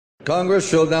Congress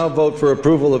shall now vote for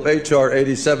approval of H.R.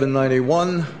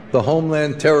 8791, the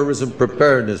Homeland Terrorism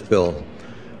Preparedness Bill.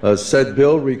 Said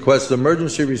bill requests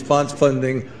emergency response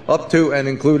funding up to and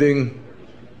including,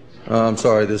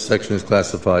 this section is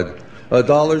classified,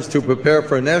 dollars to prepare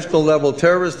for a national level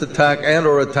terrorist attack and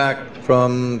or attack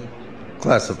from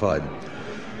classified.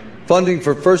 Funding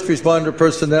for first responder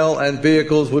personnel and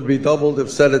vehicles would be doubled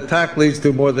if said attack leads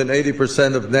to more than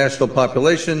 80% of national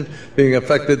population being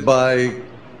affected by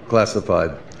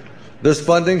classified. This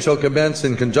funding shall commence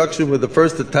in conjunction with the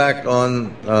first attack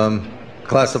on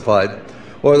classified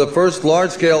or the first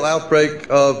large-scale outbreak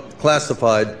of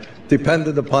classified,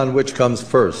 dependent upon which comes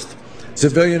first.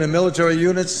 Civilian and military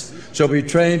units shall be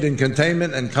trained in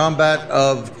containment and combat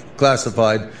of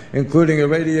classified, including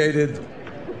irradiated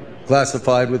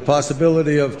classified, with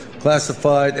possibility of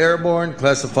classified airborne,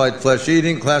 classified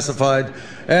flesh-eating, classified,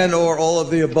 and or all of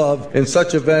the above in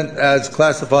such event as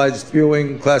classified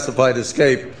spewing, classified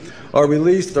escape, are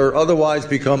released or otherwise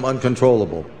become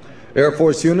uncontrollable. Air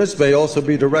Force units may also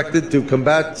be directed to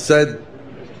combat said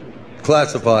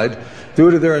classified due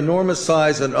to their enormous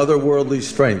size and otherworldly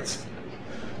strength.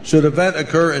 Should event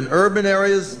occur in urban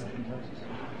areas,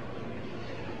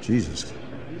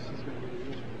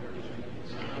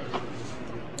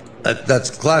 that's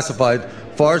classified,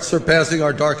 far surpassing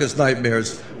our darkest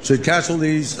nightmares. Should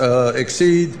casualties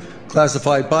exceed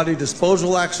classified, body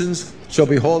disposal actions shall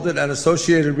be halted and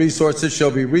associated resources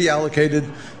shall be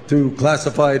reallocated to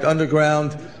classified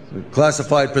underground,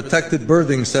 classified protected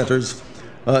birthing centers.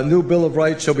 A new Bill of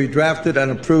Rights shall be drafted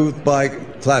and approved by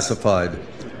classified.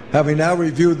 Having now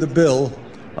reviewed the bill,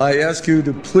 I ask you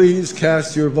to please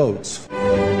cast your votes.